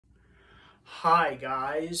Hi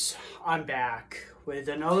guys, I'm back with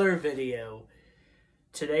another video.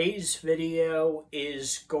 Today's video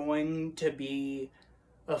is going to be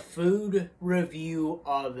a food review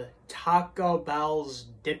of Taco Bell's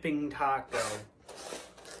Dipping Taco.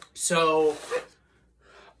 So,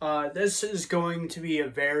 this is going to be a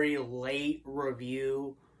very late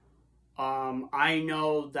review. I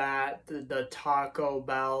know that the Taco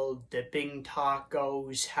Bell Dipping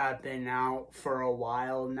Tacos have been out for a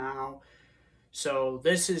while now. So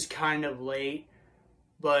this is kind of late,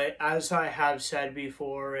 but as I have said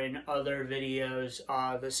before in other videos,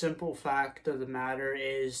 the simple fact of the matter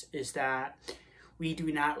is that we do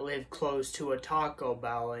not live close to a Taco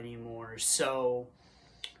Bell anymore. So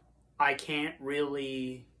I can't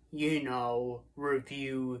really,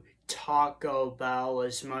 review Taco Bell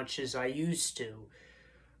as much as I used to.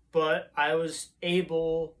 But I was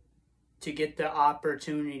able to get the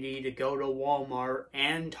opportunity to go to Walmart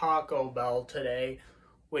and Taco Bell today,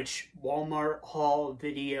 which Walmart haul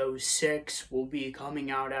video 6 will be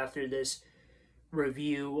coming out after this food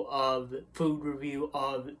review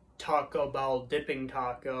of Taco Bell Dipping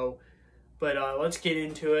Taco. But let's get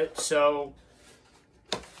into it. So,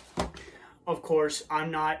 of course,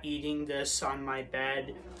 I'm not eating this on my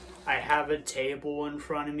bed. I have a table in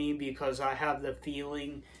front of me because I have the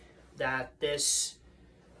feeling that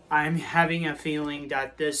I'm having a feeling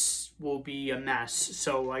that this will be a mess.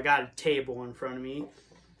 So I got a table in front of me.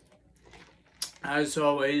 As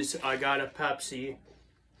always, I got a Pepsi.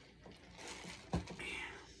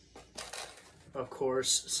 Of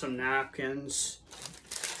course, some napkins.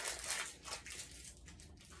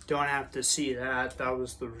 Don't have to see that. That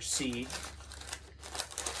was the receipt.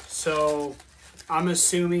 So, I'm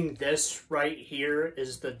assuming this right here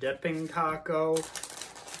is the dipping taco.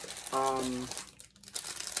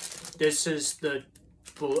 This is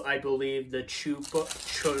I believe, the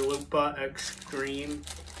Chalupa Extreme.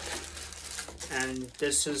 And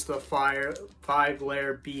this is the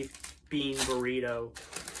 5-layer bean burrito.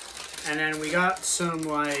 And then we got some,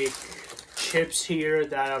 chips here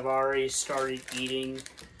that I've already started eating.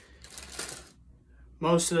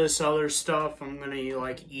 Most of this other stuff I'm gonna,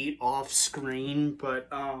 eat off screen, but,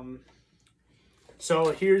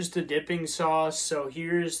 so here's the dipping sauce. So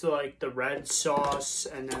here's the red sauce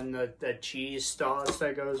and then the cheese sauce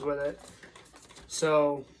that goes with it.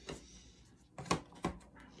 So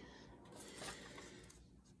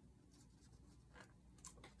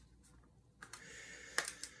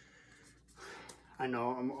I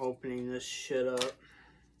know I'm opening this shit up.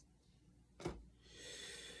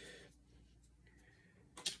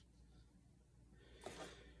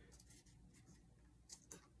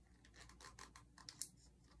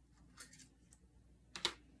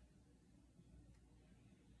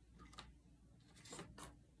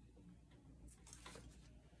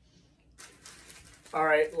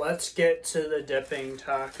 Alright, let's get to the dipping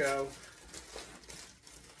taco.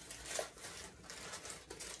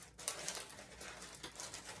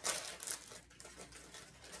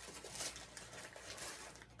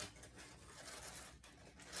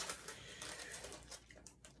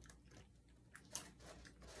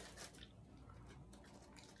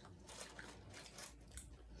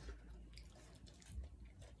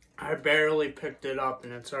 I barely picked it up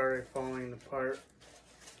and it's already falling apart.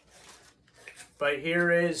 But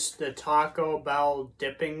here is the Taco Bell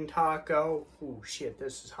Dipping Taco. Ooh, shit,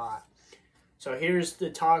 this is hot. So here's the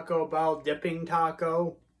Taco Bell Dipping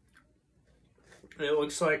Taco. It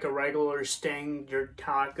looks like a regular standard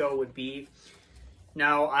taco with beef.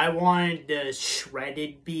 Now, I wanted the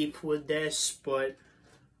shredded beef with this, but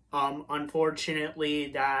unfortunately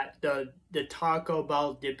the Taco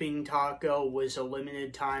Bell Dipping Taco was a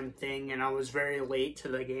limited time thing and I was very late to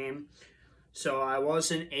the game. So I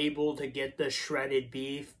wasn't able to get the shredded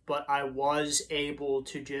beef, but I was able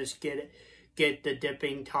to just get the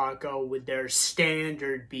dipping taco with their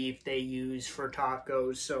standard beef they use for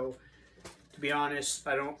tacos. So to be honest,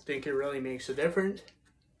 I don't think it really makes a difference.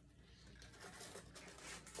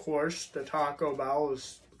 Of course, the Taco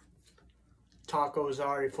Bell's taco's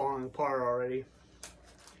already falling apart already.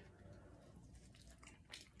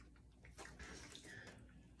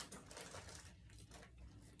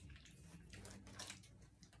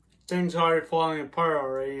 Things already falling apart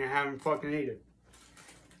already and I haven't fucking eaten it.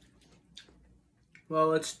 Well,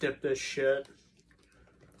 let's dip this shit.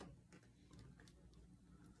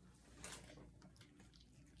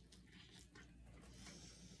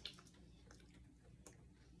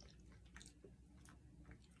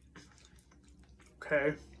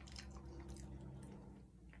 Okay.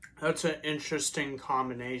 That's an interesting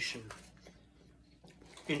combination.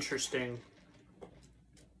 Interesting.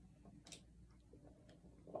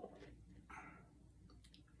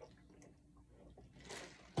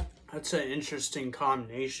 That's an interesting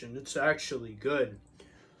combination. It's actually good.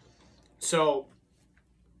 So,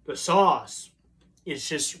 the sauce is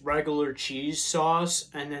just regular cheese sauce,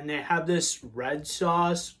 and then they have this red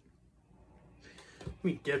sauce. Let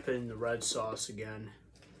me dip it in the red sauce again.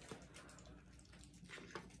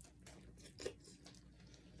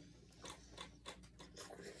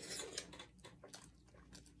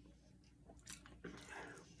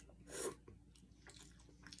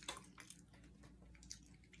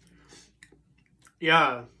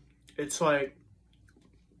 Yeah, it's like,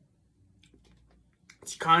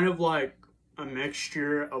 it's kind of like a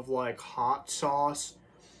mixture of like hot sauce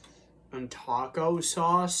and taco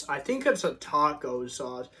sauce. I think it's a taco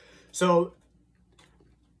sauce. So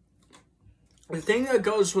the thing that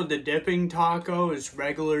goes with the dipping taco is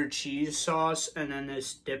regular cheese sauce and then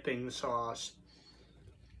this dipping sauce.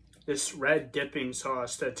 This red dipping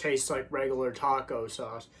sauce that tastes like regular taco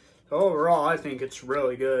sauce. So overall, I think it's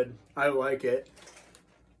really good. I like it.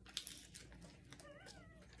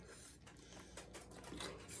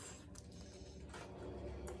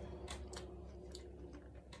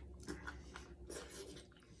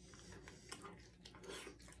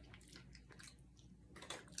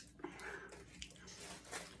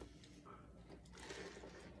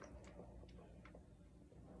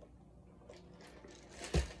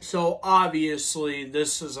 So obviously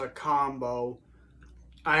this is a combo.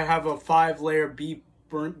 I have a 5-layer beef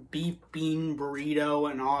bean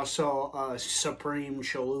burrito and also a supreme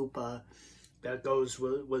chalupa that goes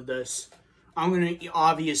with this. I'm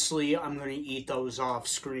gonna eat those off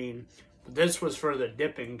screen. But this was for the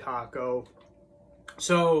dipping taco.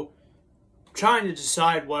 So trying to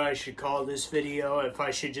decide what I should call this video, if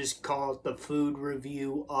I should just call it the food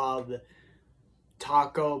review of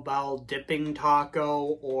Taco Bell dipping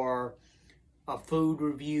taco or a food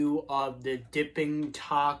review of the dipping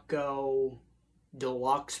taco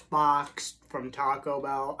deluxe box from Taco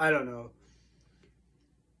Bell. I don't know.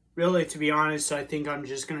 Really, to be honest, I think I'm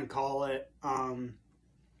just going to call it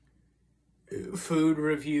food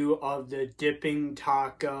review of the dipping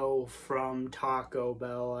taco from Taco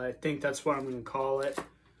Bell. I think that's what I'm going to call it.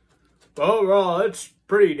 But overall, it's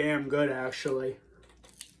pretty damn good, actually.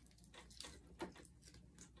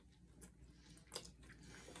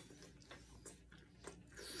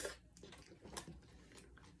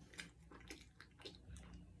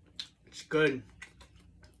 It's good.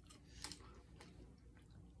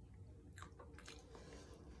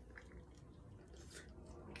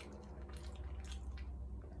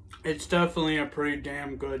 It's definitely a pretty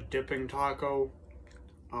damn good dipping taco.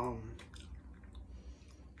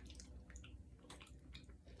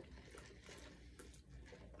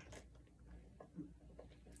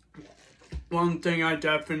 One thing I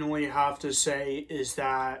definitely have to say is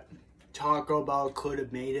that Taco Bell could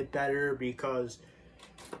have made it better because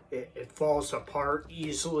it falls apart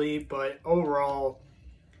easily, but overall,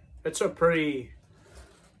 it's a pretty...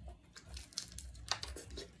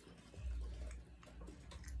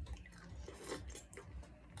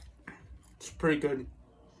 It's pretty good.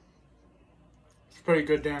 It's a pretty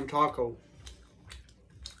good damn taco.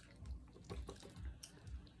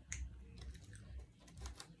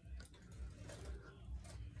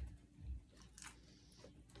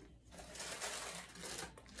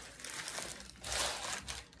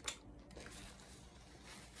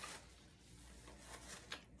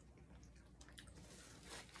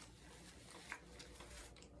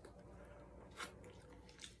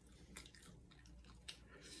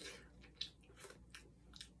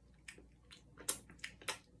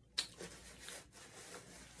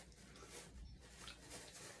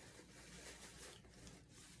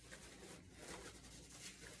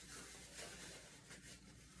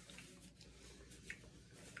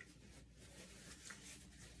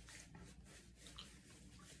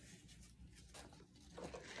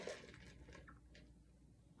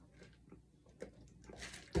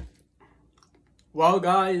 Well,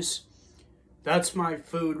 guys, that's my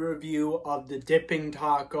food review of the dipping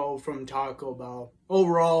taco from Taco Bell.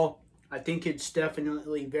 Overall, I think it's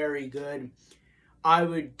definitely very good. I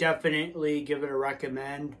would definitely give it a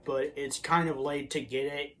recommend, but it's kind of late to get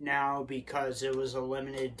it now because it was a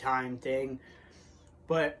limited time thing.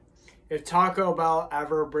 But if Taco Bell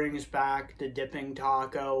ever brings back the dipping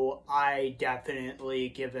taco, I definitely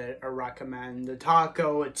give it a recommend. The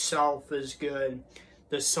taco itself is good.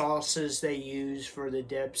 The sauces they use for the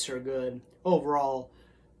dips are good. Overall,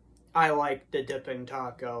 I like the dipping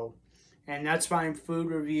taco. And that's my food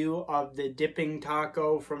review of the dipping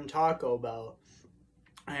taco from Taco Bell.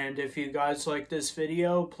 And if you guys like this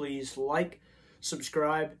video, please like,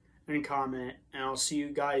 subscribe, and comment. And I'll see you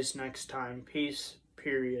guys next time. Peace,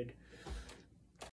 period.